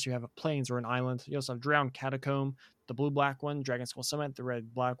tapped unless you have a plains or an island. You also have Drowned Catacomb, the blue-black one, Dragon Skull Summit, the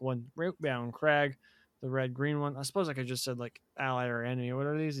red-black one, Rootbound Crag, the red-green one. I suppose I could just said like ally or enemy. What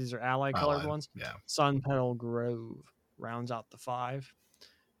are these? These are ally colored ones. Yeah. Sun Petal Grove rounds out the 5.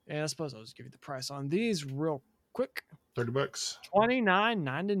 And I suppose I'll just give you the price on these real quick. $30.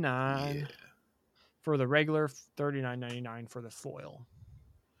 $29.99 for the regular, $39.99 for the foil.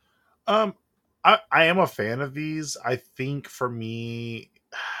 I am a fan of these. I think for me,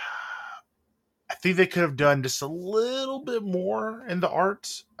 I think they could have done just a little bit more in the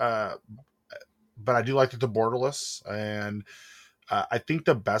art. But I do like the borderless, and I think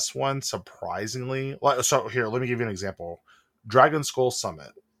the best one, surprisingly. So here, let me give you an example. Dragon Skull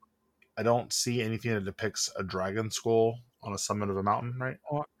Summit. I don't see anything that depicts a dragon skull on a summit of a mountain, right?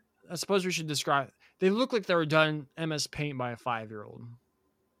 I suppose we should describe. They look like they were done MS Paint by a 5-year-old.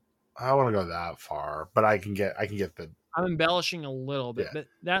 I don't want to go that far, but I can get the. I'm embellishing a little bit, but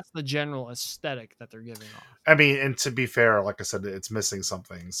that's the general aesthetic that they're giving off. I mean, and to be fair, like I said, it's missing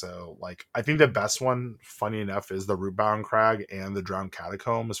something. So, like, I think the best one, funny enough, is the Rootbound Crag and the Drowned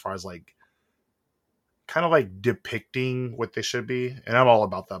Catacomb, as far as like, kind of like depicting what they should be. And I'm all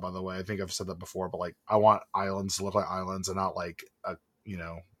about that, by the way. I think I've said that before, but like, I want islands to look like islands and not like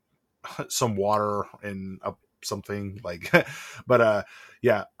some water in something like. But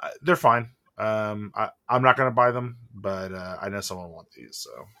yeah, they're fine. I'm not gonna buy them, but I know someone will want these.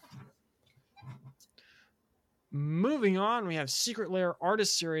 So moving on, we have Secret Lair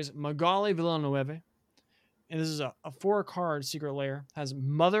Artist Series Magali Villanueva, and this is a 4-card Secret Lair. Has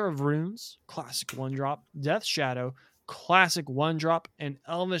Mother of Runes, classic 1-drop, Death Shadow, classic 1-drop, and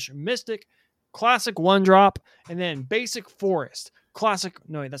Elvish Mystic, classic 1-drop, and then Basic Forest, classic.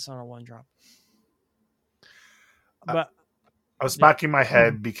 No, wait, that's not a 1-drop. But I was smacking my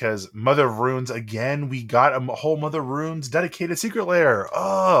head because Mother of Runes, again, we got a whole Mother of Runes dedicated Secret Lair.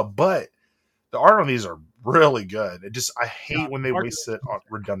 But the art on these are really good. I hate when they waste it on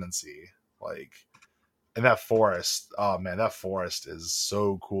redundancy. Like, and that forest, oh man, that forest is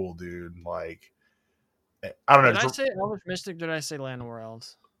so cool, dude. Like, I don't know. Did I say Elvish Mystic? Did I say Llanowar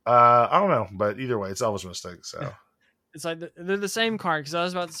Elves? I don't know, but either way, it's Elvish Mystic, so... It's like they're the same card, because I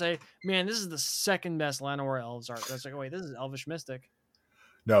was about to say, man, this is the second best Llanowar Elves art. I was like, oh, wait, this is Elvish Mystic.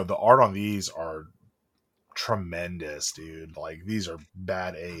 No, the art on these are tremendous, dude. Like, these are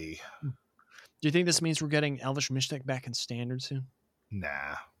bad A. Do you think this means we're getting Elvish Mystic back in Standard soon?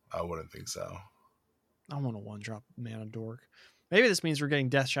 Nah, I wouldn't think so. I want a 1-drop mana dork. Maybe this means we're getting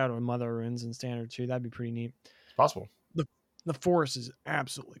Death Shadow and Mother of Runes in Standard too. That'd be pretty neat. It's possible. The forest is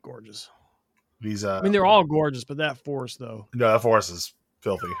absolutely gorgeous. These, I mean, they're all gorgeous, but that forest, though. No, that forest is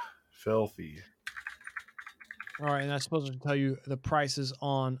filthy. Filthy. All right, and I suppose I should tell you the prices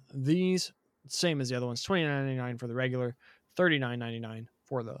on these. Same as the other ones. $29.99 for the regular, $39.99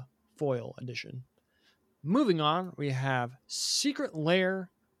 for the foil edition. Moving on, we have Secret Lair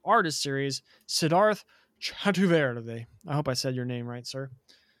Artist Series, Siddharth Chaturvedi. I hope I said your name right, sir.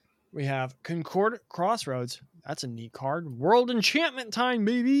 We have Concord Crossroads. That's a neat card. World Enchantment Time,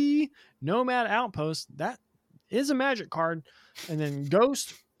 baby. Nomad Outpost. That is a magic card. And then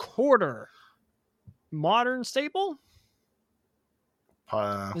Ghost quarter. Modern staple?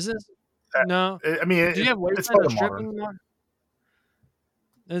 Is this? No. I mean, do you have it's Wasteland or modern.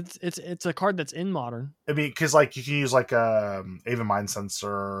 Stripping? It's a card that's in modern. I mean, because like you can use like Ava Mind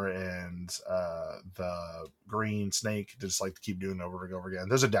Sensor and the Green Snake to just like keep doing it over and over again.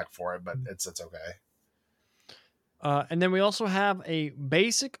 There's a deck for it, but it's okay. And then we also have a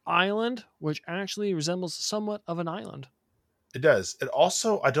basic island, which actually resembles somewhat of an island. It does. It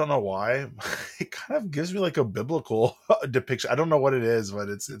also, I don't know why, it kind of gives me like a biblical depiction. I don't know what it is, but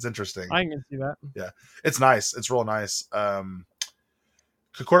it's interesting. I can see that. Yeah, it's nice. It's real nice.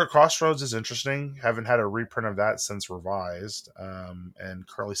 Concordat Crossroads is interesting. Haven't had a reprint of that since revised, and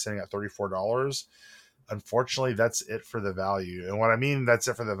currently sitting at $34. Unfortunately, that's it for the value. And what I mean that's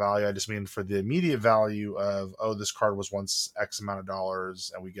it for the value, I just mean for the immediate value of, oh, this card was once X amount of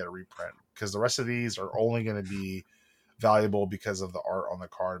dollars and we get a reprint. Because the rest of these are only going to be valuable because of the art on the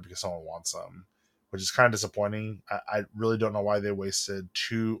card, because someone wants them, which is kind of disappointing. I really don't know why they wasted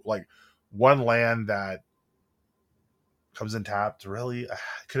one land that comes in tapped. Really, it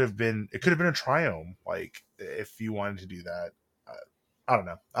could have been a Triome. Like, if you wanted to do that, I don't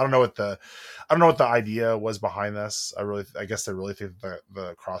know. I don't know what the idea was behind this. I guess they really think that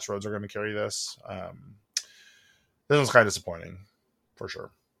the Crossroads are going to carry this. This one's kind of disappointing, for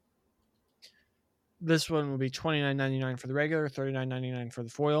sure. This one will be $29.99 for the regular, $39.99 for the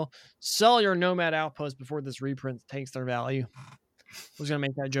foil. Sell your Nomad Outpost before this reprint takes their value. I was going to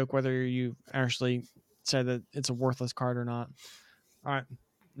make that joke whether you actually said that it's a worthless card or not. All right.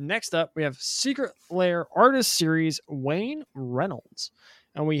 Next up, we have Secret Lair Artist Series Wayne Reynolds.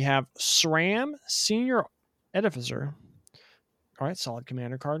 And we have SRAM Senior Edificer. All right, solid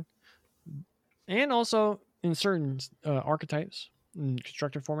commander card. And also in certain archetypes and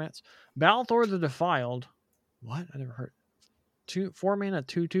constructed formats, Balthor the Defiled. What? I never heard. 4 mana,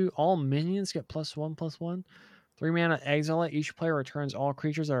 2/2. All minions get +1/+1. 3 mana, exile it. Each player returns all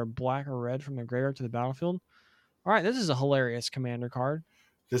creatures that are black or red from the graveyard to the battlefield. All right, this is a hilarious commander card.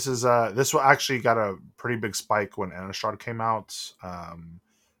 This is this actually got a pretty big spike when Innistrad came out,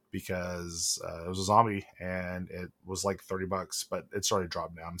 because it was a zombie and it was like $30, but it's already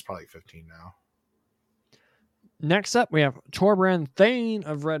dropped down. It's probably like 15 now. Next up, we have Torbrand Thane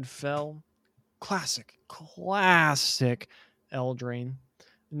of Red Fell. Classic Eldraine.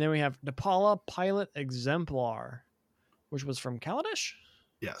 And then we have Depala Pilot Exemplar, which was from Kaladesh?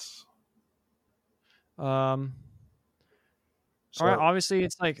 Yes. All right, obviously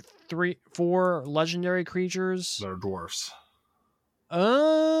it's like 4 legendary creatures. That are dwarfs.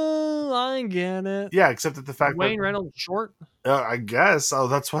 Oh, I get it. Yeah, except that the fact Wayne Reynolds short? I guess. Oh,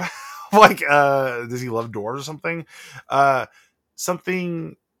 that's what... like, does he love dwarves or something?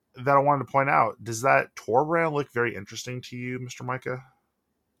 Something that I wanted to point out. Does that Torbrand look very interesting to you, Mr. Micah?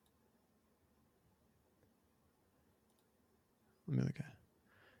 Let me look at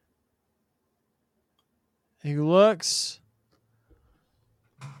it. He looks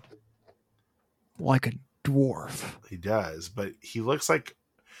like a dwarf. He does, but he looks like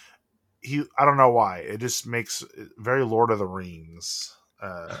I don't know why. It just makes very Lord of the Rings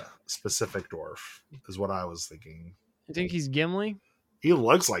specific dwarf is what I was thinking. You think he's Gimli? He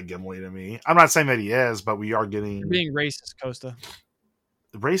looks like Gimli to me. I'm not saying that he is, but we are getting... You're being racist, Costa.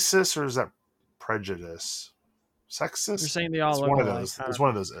 Racist, or is that prejudice? Sexist? You're saying they all look one of alike. those. It's one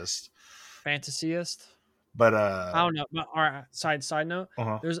of those ist. Fantasyist? But I don't know. But, all right, side note.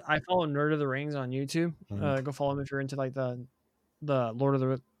 I follow Nerd of the Rings on YouTube. Go follow him if you're into like the Lord of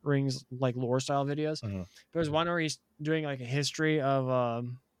the Rings like lore style videos. There's one where he's doing like a history of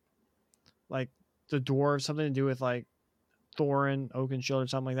like the dwarves, something to do with like Thorin, Oakenshield, or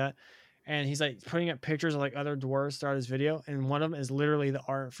something like that. And he's like putting up pictures of like other dwarves throughout his video, and one of them is literally the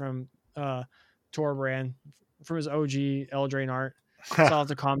art from Torbrand, from his OG Eldraine art. So I'll have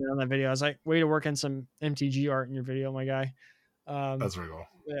to comment on that video. I was like, way to work in some MTG art in your video, my guy. That's very cool.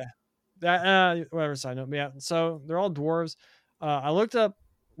 Yeah. That whatever, side note. But yeah, so they're all dwarves. I looked up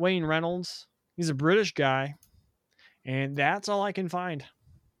Wayne Reynolds. He's a British guy, and that's all I can find.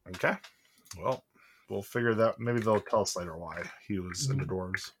 Okay. Well, we'll figure that. Maybe they'll tell us later why he was into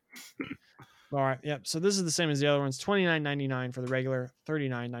dwarves. All right. Yep. So this is the same as the other ones. $29.99 for the regular,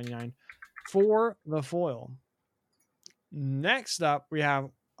 $39.99 for the foil. Next up, we have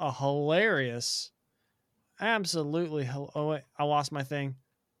a hilarious, absolutely. Oh wait, I lost my thing.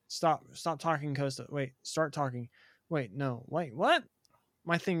 Stop talking, Costa. Wait, start talking. Wait, no. Wait, what?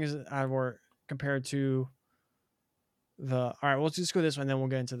 My thing is out of order compared to the... All right, we'll just go this one, then we'll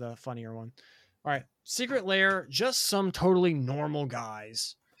get into the funnier one. All right, Secret Lair, just some totally normal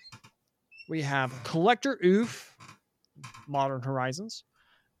guys. We have Collector Oof, Modern Horizons.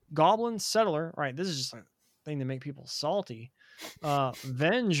 Goblin Settler. All right, this is just a thing to make people salty.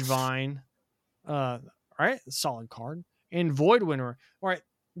 Vengevine. All right, solid card. And Void Winter. All right,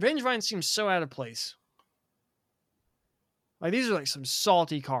 Vengevine seems so out of place. Like, these are like some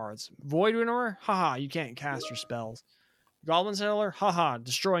salty cards. Void Winter, haha, you can't cast your spells. Goblin Settler, haha,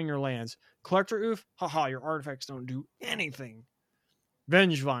 destroying your lands. Collector Oof, haha, your artifacts don't do anything.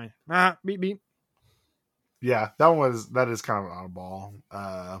 Vengevine, beep beep. Yeah, that is kind of an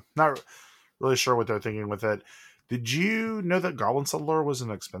oddball. Not really sure what they're thinking with it. Did you know that Goblin Settler was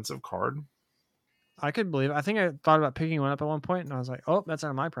an expensive card? I could believe it. I think I thought about picking one up at one point, and I was like, oh, that's out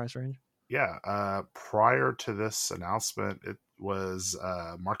of my price range. Yeah, prior to this announcement, it was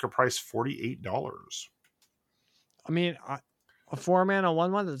market price $48. I mean, a 4-mana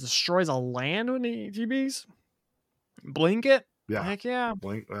 1/1 that destroys a land with the ETBs? Blink it? Yeah. Heck yeah.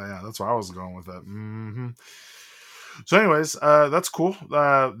 Blink. Yeah, that's where I was going with it. Mm-hmm. So anyways, that's cool.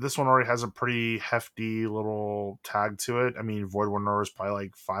 This one already has a pretty hefty little tag to it. I mean, Void Winter is probably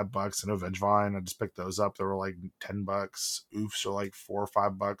like $5. I know Vengevine, I just picked those up. They were like $10. Oofs are like $4 or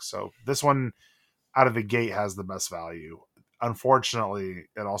 $5. So this one out of the gate has the best value. Unfortunately,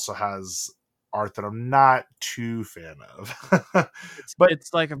 it also has art that I'm not too fan of. But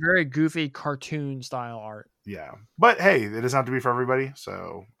it's like a very goofy cartoon style art. Yeah. But hey, it doesn't have to be for everybody.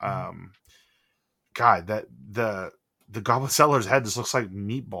 So God, that the Goblin Settler's head just looks like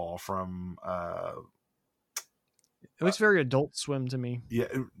Meatball from it looks very Adult Swim to me. Yeah,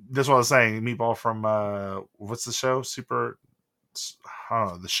 that's what I was saying. Meatball from what's the show? Super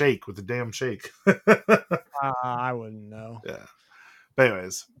The Shake, with the damn shake. I wouldn't know. Yeah. But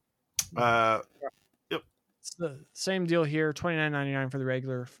anyways, yep. It's the same deal here. $29.99 for the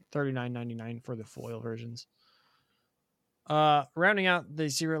regular, $39.99 for the foil versions. Rounding out the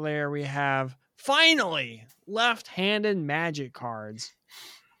Secret Lair, we have finally left-handed Magic cards.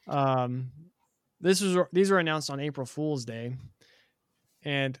 These were announced on April Fool's Day,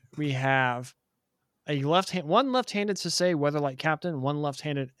 and we have one left-handed Sisay Weatherlight Captain, one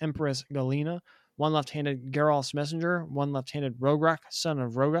left-handed Empress Galena, one left-handed Geralt's Messenger, one left-handed Rograk, Son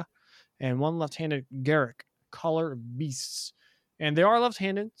of Roga, and one left-handed Garruk, Color Beasts. And they are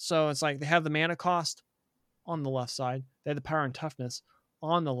left-handed, so it's like they have the mana cost on the left side. They have the power and toughness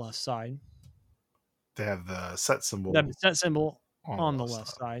on the left side. They have the set symbol. The set symbol on the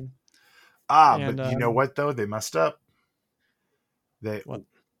left side. But you know what though? They messed up.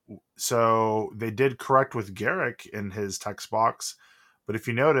 So they did correct with Garruk in his text box, but if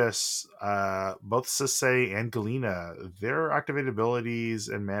you notice, both Sisay and Galena, their activated abilities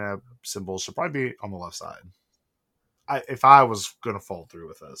and mana symbols should probably be on the left side. If I was going to follow through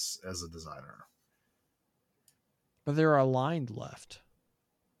with this as a designer. But they're aligned left.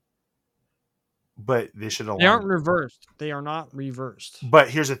 But they should align. They aren't reversed. They are not reversed. But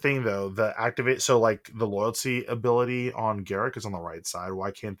here's the thing, though: so like the loyalty ability on Garruk is on the right side.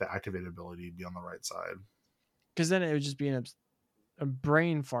 Why can't the activated ability be on the right side? Because then it would just be a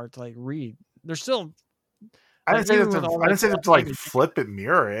brain fart to like read. They're still. I didn't say that to like flip it,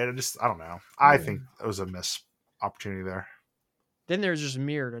 mirror it. I don't know. I think it was a missed opportunity there. Then there's just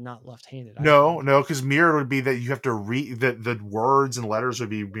mirrored and not left-handed. No, because mirrored would be that you have to read the words and letters would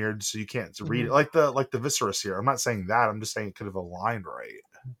be mirrored, so you can't read it like the Viserys here. I'm not saying that. I'm just saying it could have aligned right.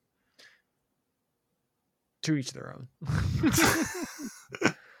 To each their own.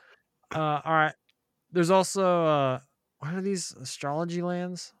 All right. There's also what are these astrology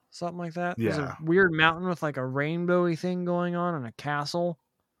lands? Something like that. Yeah. There's a weird mountain with like a rainbowy thing going on and a castle.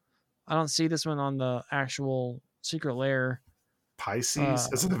 I don't see this one on the actual Secret Lair. Pisces.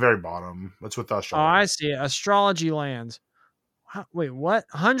 It's at the very bottom. That's what the astrology. Oh, I see it. Astrology lands. Wait, what?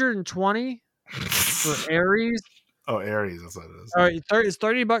 120 for Aries? Oh, Aries. That's what it is. All right, it's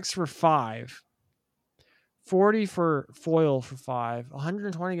 $30 for 5. 40 for foil for 5.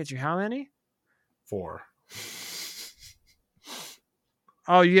 120 gets you how many? 4.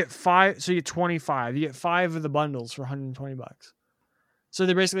 Oh, you get 5. So you get 25. You get 5 of the bundles for $120. So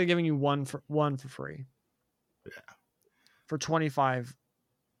they're basically giving you one for free. Yeah. For 25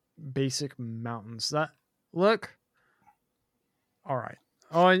 basic mountains. That look. All right.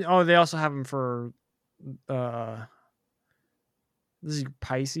 Oh, they also have them for this is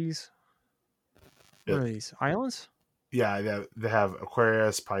Pisces. What are these? Islands? Yeah, they have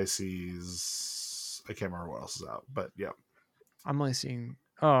Aquarius, Pisces. I can't remember what else is out, but yeah. I'm only seeing.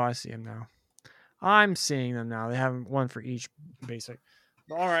 Oh, I see them now. I'm seeing them now. They have one for each basic.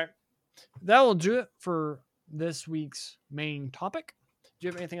 All right. That will do it for this week's main topic. Do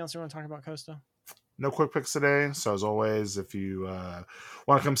you have anything else you want to talk about, Costa? no quick picks today. So as always, if you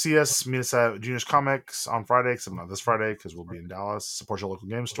want to come see us, meet us at Junior's Comics on Friday, except not this Friday because we'll be in Dallas. Support your local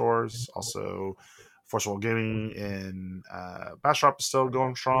game stores. Also, Force World Gaming in Bastrop is still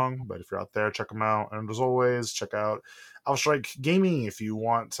going strong, but if you're out there, check them out. And as always, check out Strike Gaming if you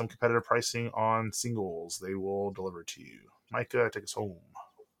want some competitive pricing on singles. They will deliver to you. Micah, take us home.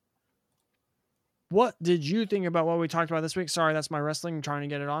 What did you think about what we talked about this week? Sorry, that's my wrestling trying to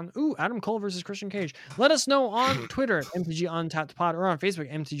get it on. Ooh, Adam Cole versus Christian Cage. Let us know on Twitter at MTG Untapped Pod or on Facebook,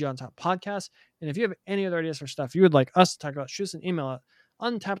 MTG Untapped Podcast. And if you have any other ideas for stuff you would like us to talk about, shoot us an email at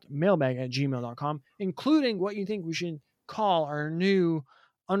untappedmailbag@gmail.com, including what you think we should call our new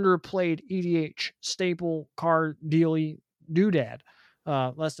underplayed EDH staple card dealy doodad.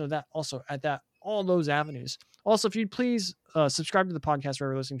 Let us know that also at all those avenues. Also, if you'd please subscribe to the podcast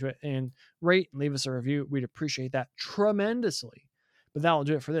wherever you're listening to it and rate and leave us a review, we'd appreciate that tremendously. But that will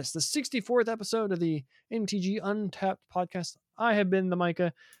do it for this, the 64th episode of the MTG Untapped Podcast. I have been the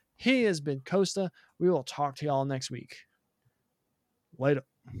Micah. He has been Costa. We will talk to y'all next week. Later.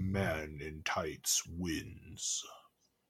 Man in Tights wins.